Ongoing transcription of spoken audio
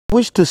I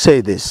wish to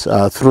say this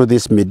through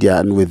this media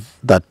and with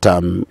that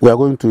we are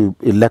going to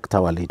elect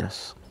our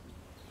leaders.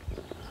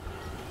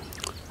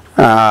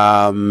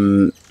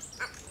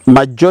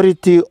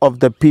 Majority of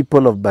the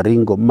people of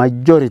Baringo,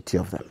 majority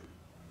of them,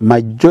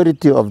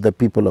 majority of the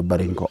people of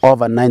Baringo,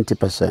 over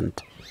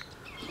 90%,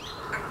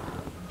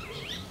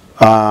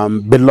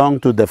 belong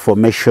to the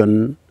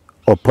formation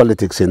of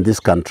politics in this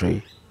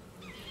country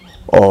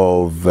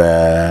of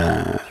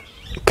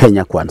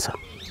Kenya Kwanza.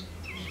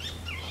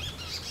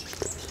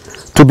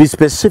 To be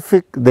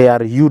specific, they are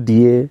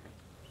UDA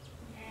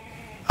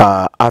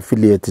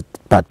affiliated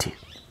party.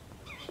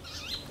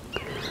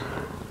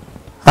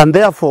 And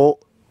therefore,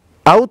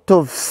 out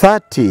of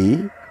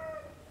 30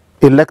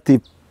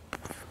 elective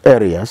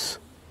areas,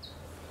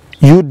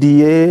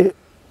 UDA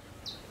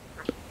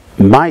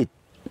might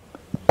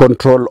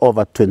control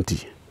over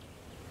 20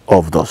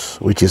 of those,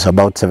 which is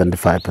about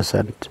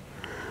 75%.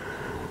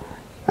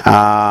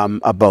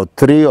 About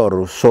 3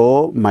 or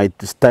so might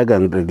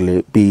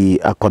staggeringly be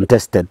a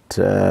contested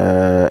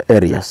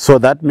areas. So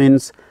that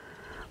means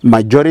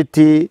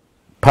majority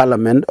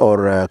parliament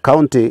or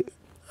county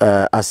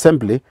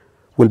assembly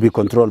will be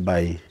controlled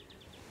by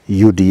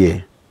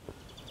UDA.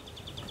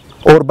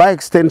 Or by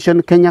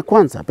extension, Kenya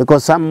Kwanza,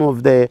 because some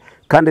of the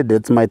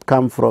candidates might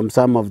come from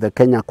some of the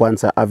Kenya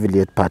Kwanza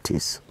affiliate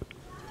parties.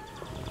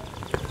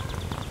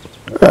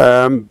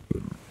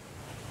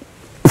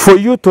 For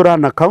you to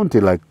run a county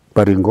like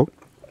Baringo,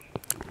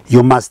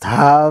 you must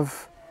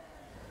have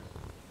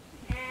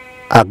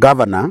a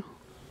governor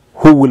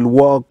who will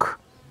work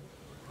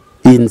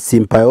in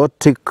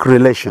symbiotic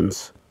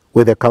relations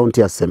with the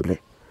county assembly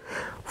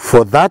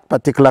for that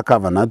particular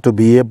governor to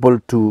be able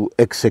to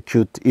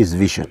execute his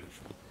vision.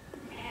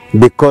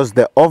 Because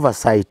the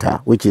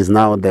oversighter, which is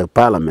now the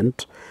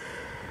parliament,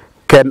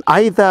 can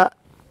either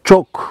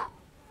choke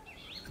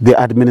the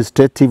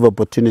administrative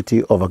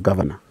opportunity of a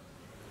governor.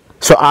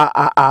 So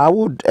I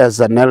would,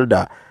 as an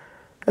elder,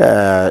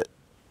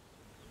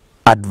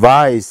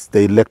 advise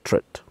the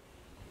electorate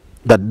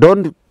that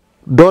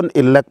don't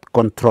elect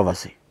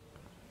controversy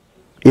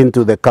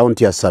into the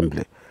county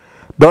assembly.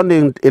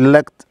 Don't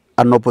elect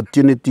an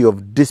opportunity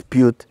of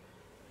dispute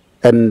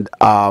and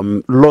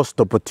lost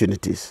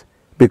opportunities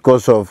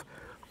because of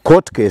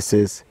court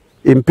cases,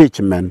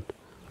 impeachment.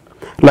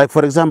 Like,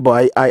 for example,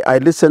 I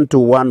listened to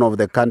one of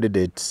the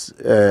candidates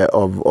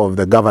of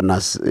the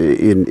governors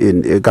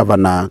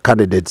governor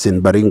candidates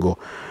in Baringo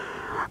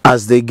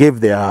as they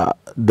gave their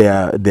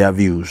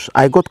views.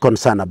 I got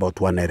concerned about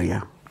one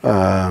area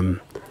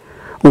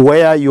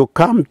where you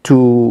come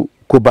to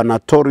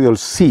gubernatorial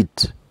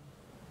seat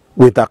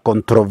with a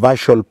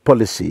controversial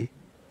policy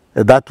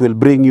that will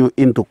bring you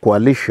into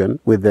coalition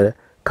with the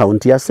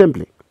county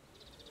assembly.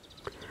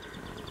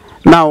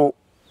 Now,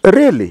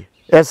 really,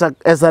 as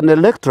an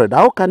electorate,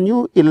 how can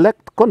you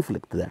elect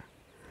conflict there?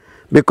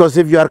 Because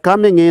if you are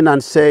coming in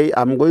and say,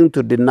 I'm going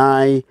to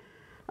deny,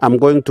 I'm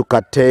going to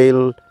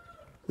curtail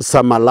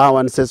some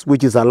allowances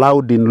which is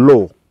allowed in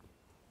law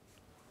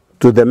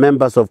to the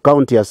members of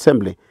county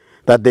assembly,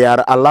 that they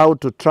are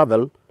allowed to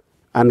travel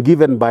and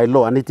given by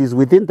law, and it is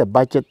within the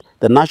budget,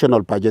 the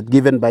national budget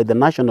given by the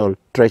national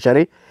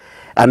treasury,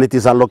 and it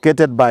is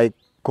allocated by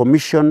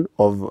Commission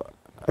of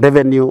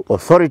Revenue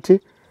Authority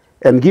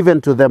and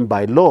given to them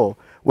by law.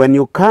 When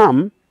you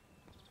come,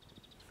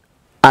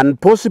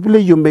 and possibly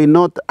you may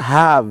not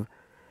have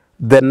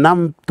the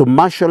to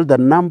marshal the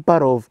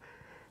number of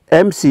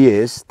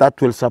MCAs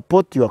that will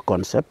support your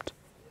concept,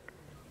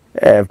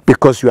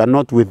 because you are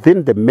not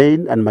within the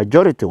main and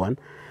majority one,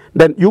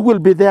 then you will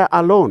be there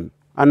alone.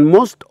 And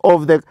most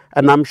of the,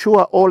 and I'm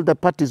sure all the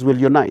parties will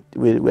unite,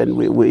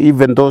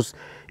 even those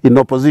in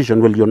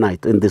opposition will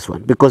unite in this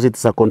one, because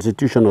it's a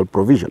constitutional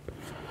provision.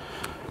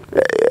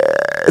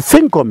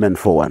 Think comment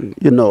for one,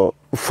 you know,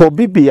 for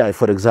BBI,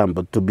 for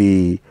example, to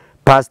be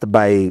passed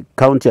by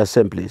county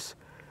assemblies,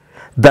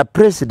 the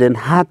president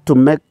had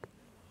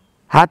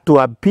to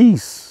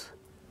appease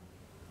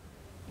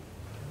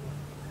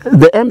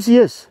the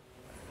MCAs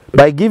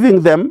by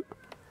giving them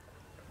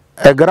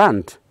a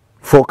grant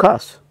for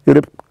cars.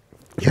 You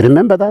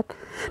remember that?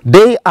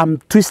 They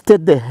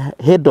twisted the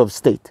head of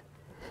state.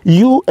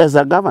 You as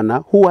a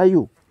governor, who are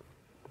you?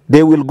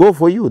 They will go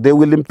for you. They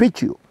will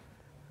impeach you.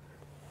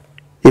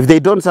 If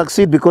they don't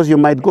succeed, because you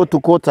might go to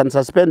court and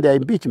suspend their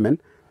impeachment,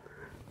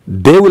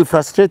 they will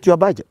frustrate your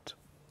budget.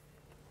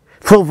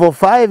 For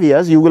 5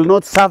 years, you will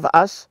not serve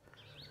us.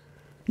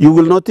 You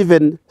will not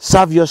even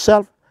serve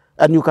yourself,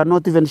 and you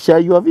cannot even share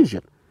your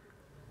vision.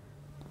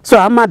 So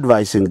I'm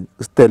advising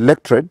the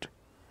electorate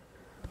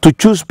to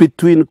choose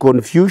between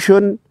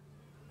confusion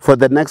for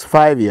the next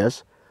 5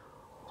 years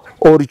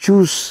or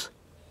choose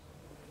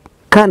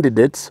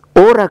candidates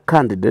or a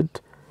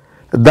candidate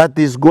that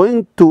is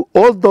going to,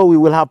 although we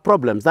will have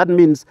problems, that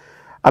means,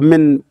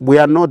 we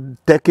are not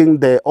taking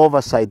the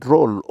oversight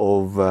role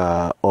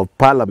of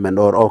parliament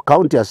or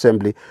county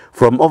assembly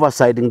from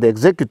oversighting the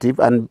executive,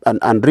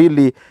 and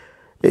really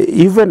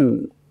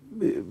even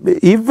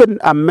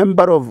a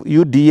member of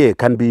UDA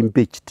can be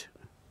impeached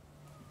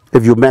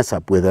if you mess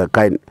up with a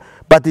kind.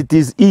 But it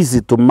is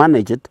easy to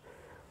manage it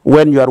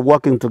when you are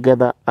working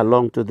together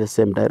along to the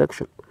same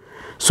direction.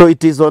 So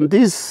it is on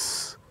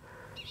this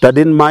that,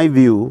 in my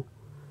view,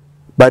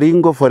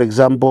 Baringo, for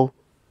example,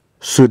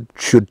 should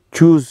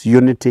choose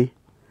unity,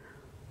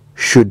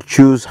 should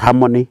choose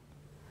harmony,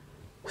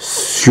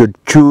 should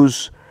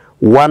choose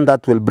one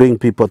that will bring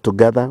people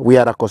together. We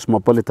are a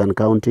cosmopolitan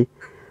county,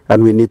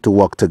 and we need to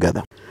work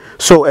together.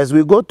 So as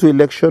we go to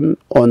election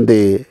on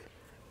the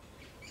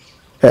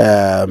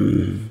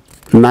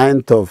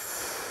 9th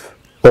of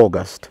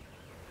August,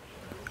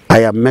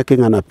 I am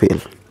making an appeal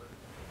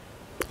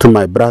to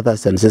my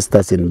brothers and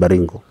sisters in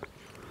Baringo.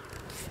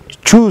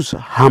 Choose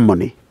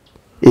harmony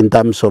in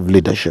terms of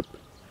leadership.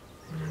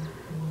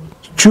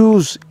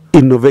 Choose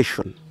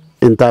innovation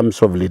in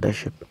terms of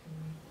leadership.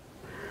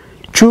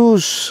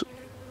 Choose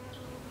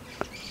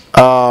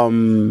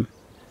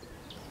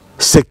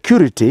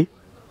security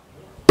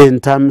in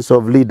terms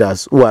of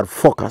leaders who are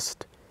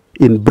focused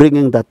in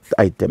bringing that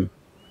item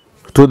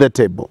to the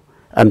table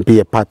and be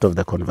a part of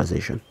the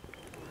conversation.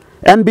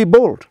 And be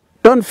bold.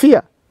 Don't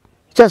fear.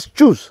 Just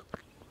choose.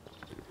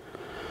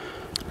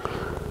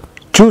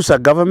 Choose a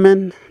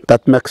government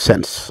that makes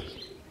sense.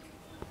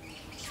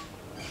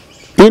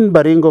 In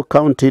Baringo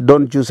County,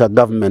 don't choose a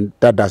government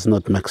that does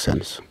not make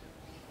sense.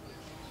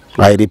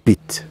 I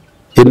repeat,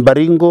 in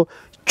Baringo,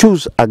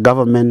 choose a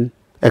government,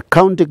 a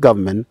county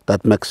government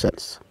that makes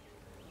sense.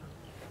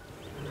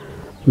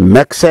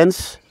 Makes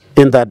sense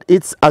in that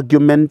its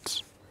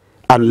argument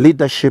and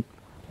leadership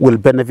will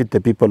benefit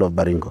the people of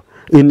Baringo,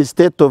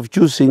 instead of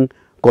choosing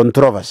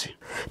controversy.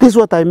 This is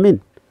what I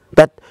mean,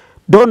 that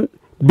don't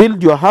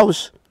build your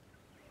house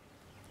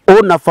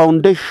on a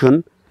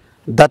foundation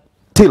that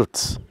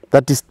tilts,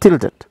 that is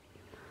tilted.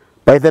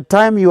 By the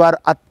time you are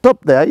at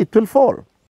top there, it will fall.